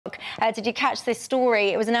Did you catch this story?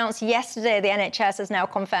 It was announced yesterday the NHS has now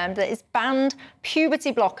confirmed that it's banned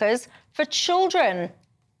puberty blockers for children.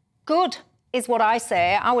 Good is what I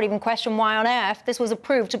say. I would even question why on earth this was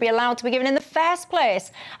approved to be allowed to be given in the first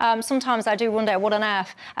place. Sometimes I do wonder what on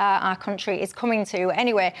earth our country is coming to.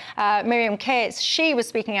 Anyway, Miriam Cates, she was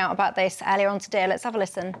speaking out about this earlier on today. Let's have a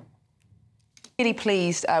listen. Really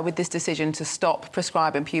pleased with this decision to stop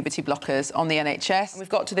prescribing puberty blockers on the NHS. We've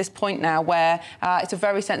got to this point now where it's a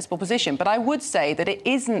very sensible position. But I would say that it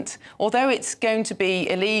isn't, although it's going to be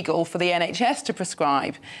illegal for the NHS to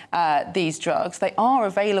prescribe these drugs, they are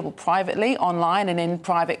available privately, online and in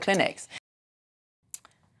private clinics.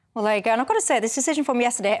 Well, there you go. And I've got to say, this decision from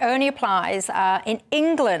yesterday only applies in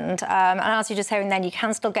England. And as you're just hearing then, you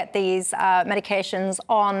can still get these medications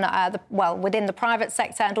on, within the private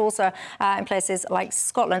sector and also in places like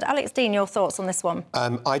Scotland. Alex Deane, your thoughts on this one?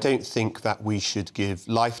 I don't think that we should give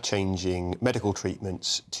life-changing medical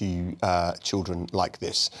treatments to children like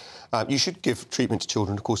this. You should give treatment to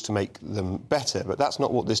children, of course, to make them better, but that's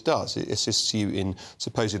not what this does. It assists you in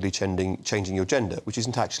supposedly changing your gender, which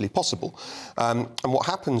isn't actually possible. And what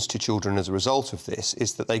happens to children as a result of this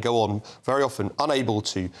is that they go on very often unable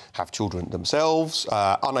to have children themselves,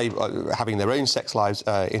 having their own sex lives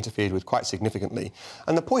interfered with quite significantly.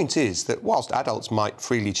 And the point is that whilst adults might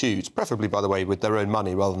freely choose, preferably, by the way, with their own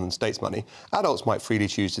money rather than states' money, adults might freely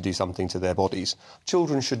choose to do something to their bodies.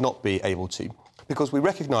 Children should not be able to, because we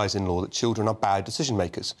recognise in law that children are bad decision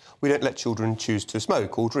makers. We don't let children choose to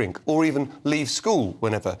smoke or drink or even leave school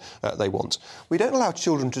whenever they want. We don't allow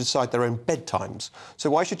children to decide their own bedtimes. So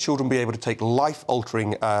why should children be able to take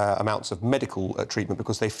life-altering amounts of medical treatment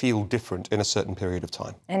because they feel different in a certain period of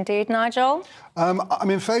time? Indeed, Nigel? I'm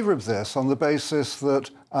in favour of this on the basis that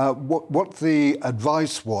what the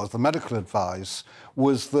advice was, the medical advice,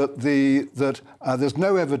 was that there's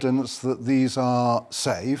no evidence that these are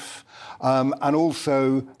safe, and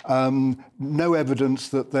also no evidence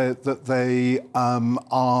that they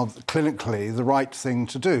are clinically the right thing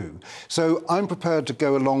to do. So I'm prepared to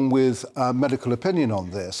go along with medical opinion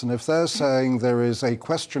on this, and if they're saying there is a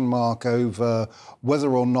question mark over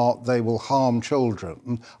whether or not they will harm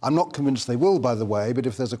children, I'm not convinced they will, by the way, but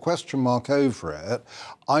if there's a question mark over it,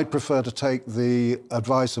 I'd prefer to take the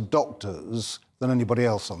advice of doctors than anybody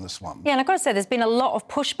else on this one. Yeah, and I've got to say, there's been a lot of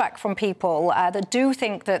pushback from people that do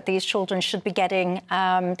think that these children should be getting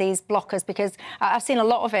these blockers, because I've seen a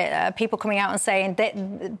lot of it, people coming out and saying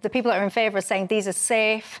that the people that are in favour are saying these are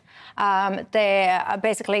safe, they're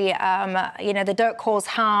basically, they don't cause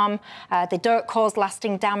harm, they don't cause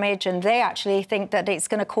lasting damage, and they actually think that it's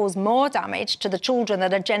going to cause more damage to the children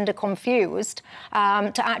that are gender confused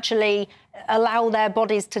to actually allow their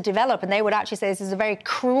bodies to develop. And they would actually say this is a very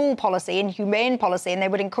cruel policy, inhumane policy, and they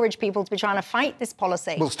would encourage people to be trying to fight this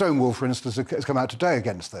policy. Well, Stonewall, for instance, has come out today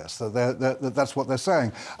against this. That's what they're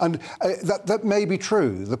saying. And that may be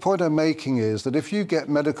true. The point I'm making is that if you get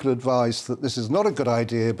medical advice that this is not a good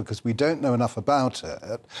idea because we don't know enough about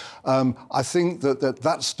it, I think that at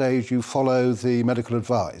that stage you follow the medical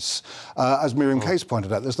advice. As Miriam Case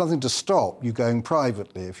pointed out, there's nothing to stop you going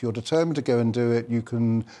privately. If you're determined to go and do it, you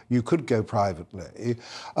could go privately.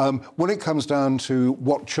 When it comes down to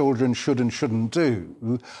what children should and shouldn't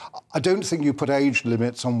do, I don't think you put age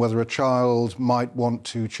limits on whether a child might want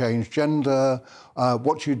to change gender.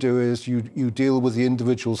 What you do is you deal with the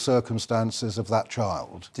individual circumstances of that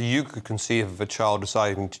child. So you could conceive of a child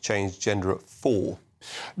deciding to change gender at 4?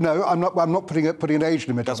 No, I'm not putting an age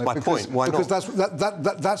limit on it. That's my point. Why not?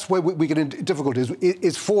 Because that's where we get into difficulties.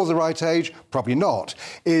 Is 4 the right age? Probably not.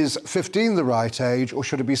 Is 15 the right age, or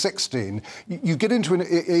should it be 16? You get into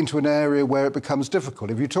an area where it becomes difficult.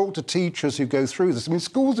 If you talk to teachers who go through this, I mean,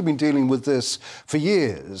 schools have been dealing with this for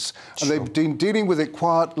years, and they've been dealing with it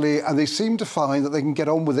quietly, and they seem to find that they can get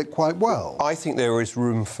on with it quite well. I think there is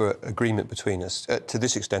room for agreement between us, to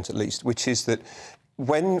this extent at least, which is that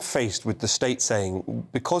when faced with the state saying,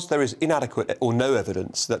 because there is inadequate or no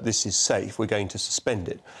evidence that this is safe, we're going to suspend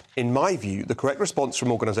it, in my view, the correct response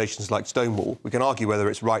from organisations like Stonewall, we can argue whether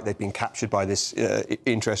it's right they've been captured by this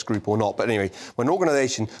interest group or not, but anyway, when an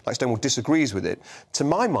organisation like Stonewall disagrees with it, to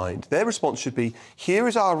my mind, their response should be, here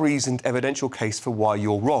is our reasoned evidential case for why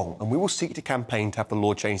you're wrong, and we will seek to campaign to have the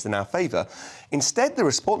law changed in our favour. Instead, the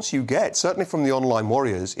response you get, certainly from the online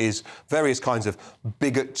warriors, is various kinds of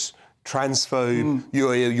bigots, transphobe,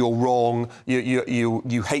 you're wrong,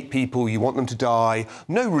 you hate people, you want them to die.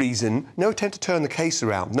 No reason, no attempt to turn the case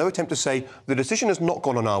around, no attempt to say the decision has not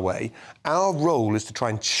gone on our way. Our role is to try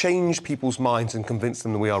and change people's minds and convince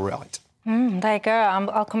them that we are right. There you go.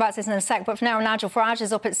 I'll come back to this in a sec, but for now, Nigel Farage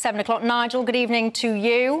is up at 7 o'clock. Nigel, good evening to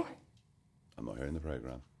you. I'm not hearing the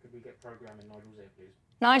programme. Could we get programme in Nigel's ear, please?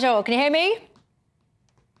 Nigel, can you hear me?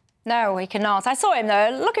 No, he cannot. I saw him,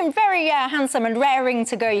 though, looking very handsome and raring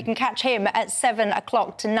to go. You can catch him at 7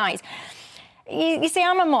 o'clock tonight. You see,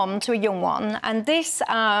 I'm a mum to a young one, and this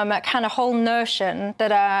kind of whole notion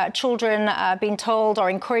that children are being told or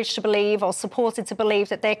encouraged to believe or supported to believe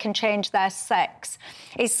that they can change their sex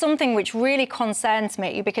is something which really concerns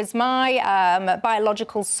me, because my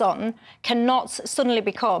biological son cannot suddenly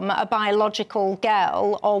become a biological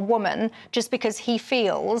girl or woman just because he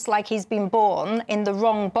feels like he's been born in the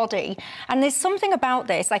wrong body. And there's something about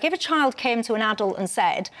this, like if a child came to an adult and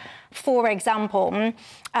said, for example,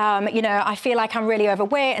 you know, I feel like I'm really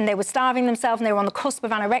overweight, and they were starving themselves and they were on the cusp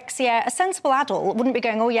of anorexia, a sensible adult wouldn't be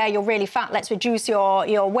going, oh, yeah, you're really fat, let's reduce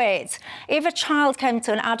your weight. If a child came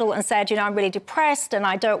to an adult and said, you know, I'm really depressed and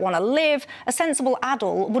I don't want to live, a sensible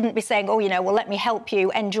adult wouldn't be saying, oh, you know, well, let me help you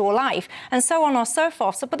end your life, and so on or so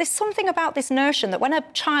forth. So, but there's something about this notion that when a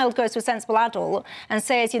child goes to a sensible adult and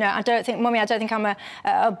says, you know, I don't think, Mummy, I don't think I'm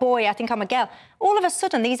a boy, I think I'm a girl, all of a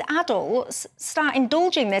sudden these adults start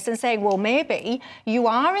indulging this and saying, well, maybe you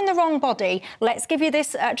are in the wrong body, let's give you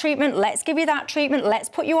this treatment, let's give you that treatment, let's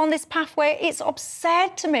put you on this pathway. It's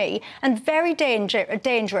absurd to me and very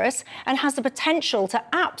dangerous, and has the potential to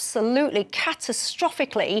absolutely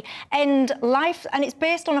catastrophically end life, and it's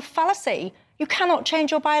based on a fallacy. You cannot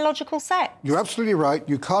change your biological sex. You're absolutely right.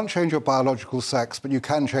 You can't change your biological sex, but you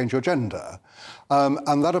can change your gender.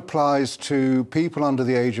 And that applies to people under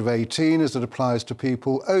the age of 18 as it applies to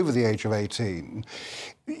people over the age of 18.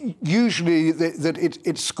 Usually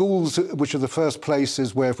it's schools which are the first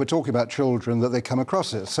places where, if we're talking about children, that they come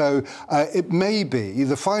across it. So it may be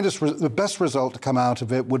the best result to come out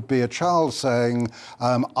of it would be a child saying,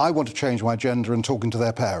 I want to change my gender, and talking to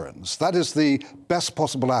their parents. That is the best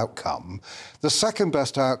possible outcome. The second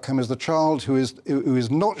best outcome is the child who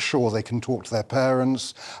is not sure they can talk to their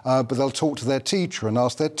parents, but they'll talk to their teacher and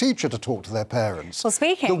ask their teacher to talk to their parents. Well,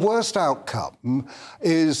 speaking... The worst outcome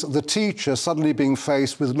is the teacher suddenly being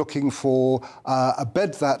faced with looking for a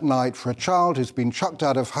bed that night for a child who's been chucked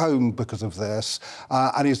out of home because of this,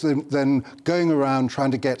 and is then going around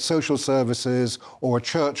trying to get social services or a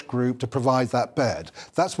church group to provide that bed.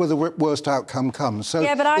 That's where the worst outcome comes. So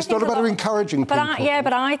yeah, it's not about encouraging people.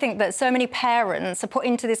 But I think that so many parents are put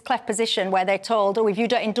into this cleft position where they're told, oh, if you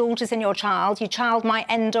don't indulge this in your child might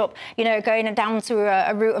end up, you know, going down to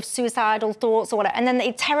a route of suicidal thoughts or whatever, and then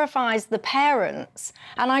it terrifies the parents.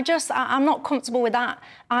 And I'm not comfortable with that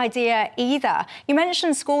idea either. You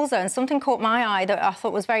mentioned schools, though, and something caught my eye that I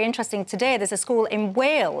thought was very interesting today. There's a school in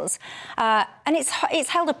Wales, and it's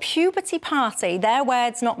held a puberty party, their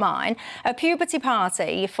words, not mine, a puberty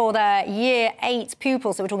party for their Year 8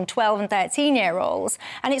 pupils, so we're talking 12 and 13-year-olds,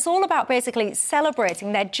 and it's all about basically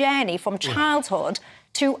celebrating their journey from childhood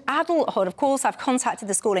to adulthood. Of course, I've contacted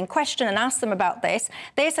the school in question and asked them about this.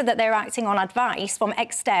 They said that they're acting on advice from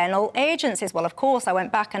external agencies. Well, of course, I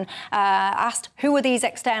went back and asked who are these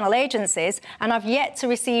external agencies, and I've yet to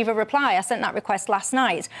receive a reply. I sent that request last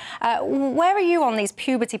night. Where are you on these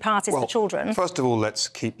puberty parties for children? First of all, let's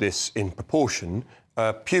keep this in proportion.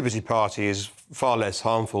 Puberty party is far less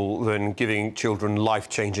harmful than giving children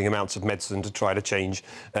life-changing amounts of medicine to try to change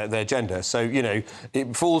their gender. So, you know,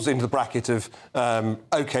 it falls into the bracket of,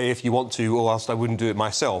 OK, if you want to, or else I wouldn't do it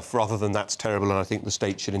myself, rather than that's terrible and I think the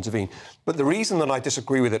state should intervene. But the reason that I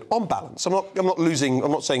disagree with it, on balance, I'm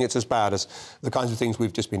not saying it's as bad as the kinds of things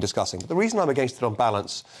we've just been discussing. But the reason I'm against it on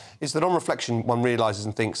balance is that on reflection, one realises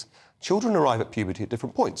and thinks children arrive at puberty at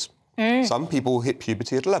different points. Some people hit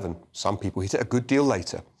puberty at 11. Some people hit it a good deal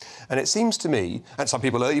later. And it seems to me, and some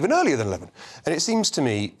people are even earlier than 11, and it seems to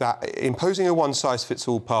me that imposing a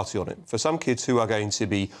one-size-fits-all party on it, for some kids who are going to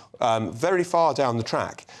be very far down the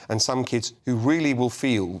track, and some kids who really will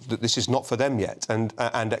feel that this is not for them yet, and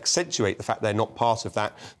accentuate the fact they're not part of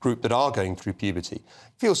that group that are going through puberty,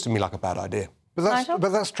 feels to me like a bad idea. But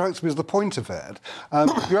that strikes me as the point of it.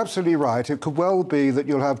 You're absolutely right. It could well be that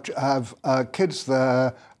you'll have kids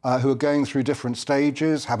there who are going through different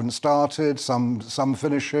stages, haven't started, some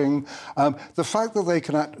finishing. The fact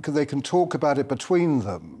that they can talk about it between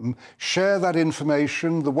them, share that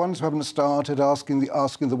information. The ones who haven't started, asking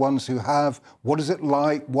the ones who have, what is it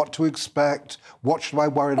like, what to expect, what should I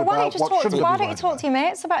worry about, what shouldn't I be worried about? Why don't you talk to your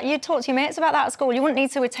mates about? You talk to your mates about that at school. You wouldn't need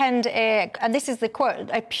to attend and this is the quote,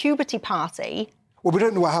 a puberty party. Well, we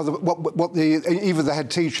don't know even the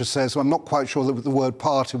head teacher says, so I'm not quite sure that the word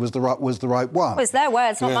party was the right one. Well, it's their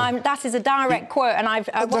words, not mine. That is a direct quote, and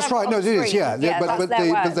that's right. No, it is. Yeah, but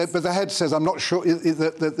the head says I'm not sure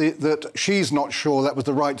that she's not sure that was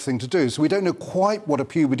the right thing to do. So we don't know quite what a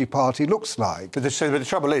puberty party looks like. But the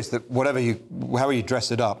trouble is that however you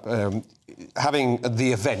dress it up. having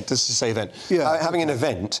the event, let's just say event, having an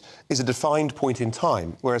event is a defined point in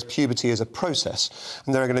time, whereas puberty is a process.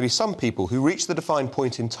 And there are going to be some people who reach the defined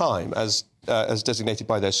point in time as designated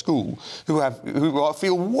by their school, who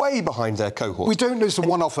feel way behind their cohort. We don't know it's a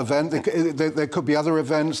one-off event. There could be other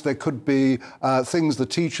events. There could be things the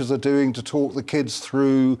teachers are doing to talk the kids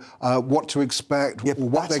through what to expect,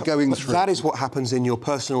 what they're going through. That is what happens in your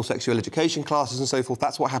personal sexual education classes and so forth.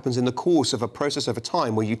 That's what happens in the course of a process over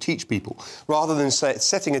time where you teach people, rather than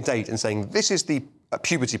setting a date and saying, this is the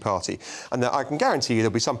puberty party. And I can guarantee you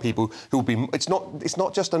there'll be some people who will be... It's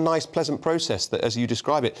not just a nice, pleasant process, that, as you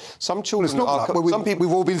describe it. Some children are... some people,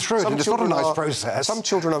 we've all been through it, and it's not a nice process. Some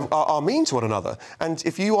children are mean to one another. And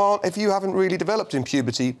if you haven't really developed in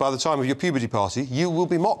puberty by the time of your puberty party, you will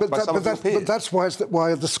be mocked by some of your peers. But that's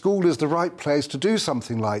why the school is the right place to do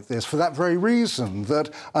something like this, for that very reason,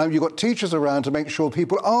 that you've got teachers around to make sure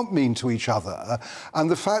people aren't mean to each other. And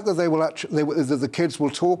the fact that that the kids will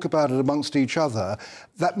talk about it amongst each other,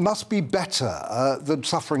 that must be better than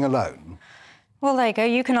suffering alone. Well, there you go.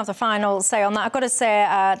 You can have the final say on that. I've got to say,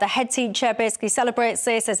 the head teacher basically celebrates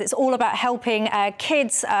this, says it's all about helping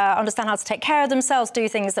kids understand how to take care of themselves, do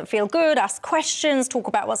things that feel good, ask questions, talk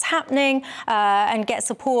about what's happening, and get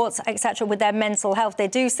support, etc., with their mental health. They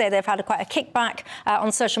do say they've had quite a kickback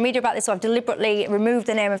on social media about this, so I've deliberately removed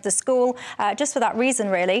the name of the school just for that reason,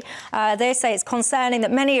 really. They say it's concerning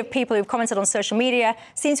that many of people who've commented on social media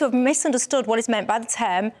seem to have misunderstood what is meant by the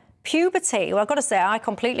term puberty. Well, I've got to say, I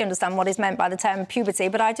completely understand what is meant by the term puberty,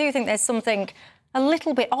 but I do think there's something a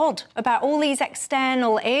little bit odd about all these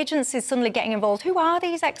external agencies suddenly getting involved. Who are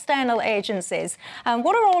these external agencies?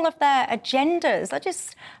 What are all of their agendas? They're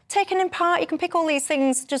just taken in part. You can pick all these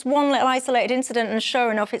things, just one little isolated incident, and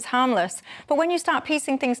sure enough, it's harmless. But when you start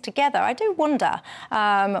piecing things together, I do wonder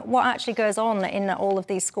what actually goes on in all of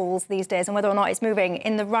these schools these days and whether or not it's moving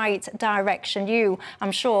in the right direction. You,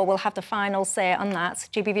 I'm sure, will have the final say on that.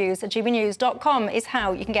 GBViews at gbnews.com is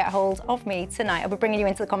how you can get hold of me tonight. I'll be bringing you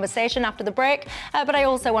into the conversation after the break. But I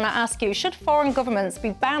also want to ask you, should foreign governments be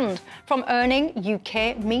banned from owning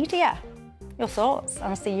UK media? Your thoughts?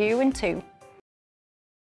 I'll see you in 2.